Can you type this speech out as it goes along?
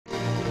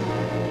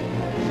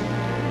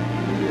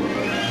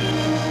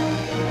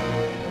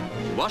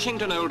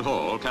Washington Old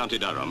Hall, County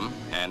Durham,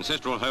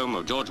 ancestral home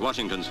of George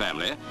Washington's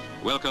family,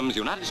 welcomes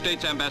United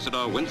States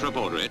Ambassador Winthrop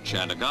Aldrich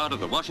and a guard of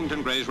the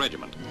Washington Greys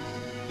Regiment.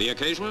 The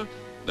occasion,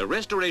 the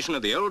restoration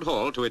of the Old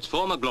Hall to its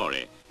former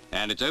glory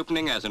and its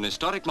opening as an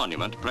historic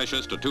monument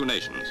precious to two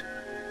nations.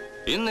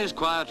 In this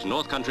quiet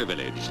North Country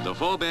village, the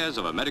forebears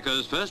of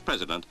America's first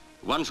president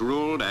once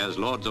ruled as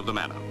lords of the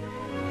manor.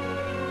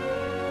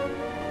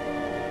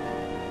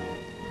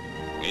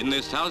 In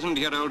this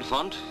 1,000-year-old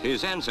font,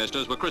 his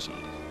ancestors were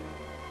christened.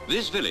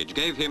 This village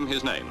gave him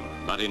his name,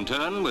 but in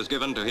turn was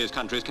given to his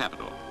country's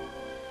capital.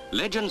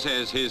 Legend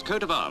says his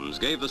coat of arms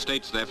gave the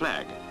states their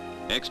flag.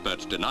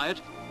 Experts deny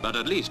it, but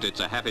at least it's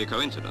a happy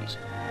coincidence.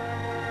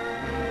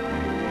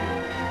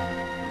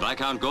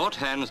 Viscount Gort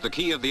hands the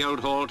key of the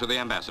Old Hall to the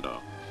ambassador.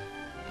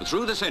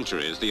 Through the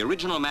centuries, the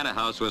original manor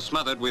house was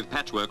smothered with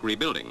patchwork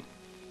rebuilding.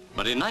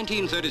 But in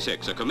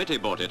 1936, a committee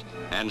bought it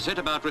and set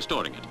about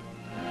restoring it.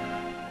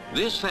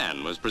 This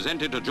fan was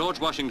presented to George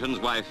Washington's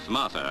wife,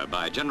 Martha,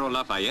 by General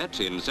Lafayette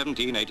in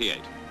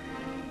 1788.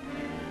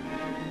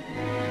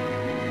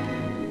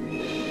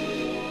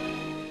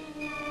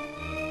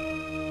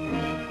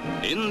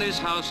 In this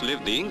house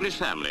lived the English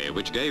family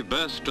which gave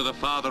birth to the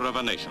father of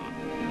a nation.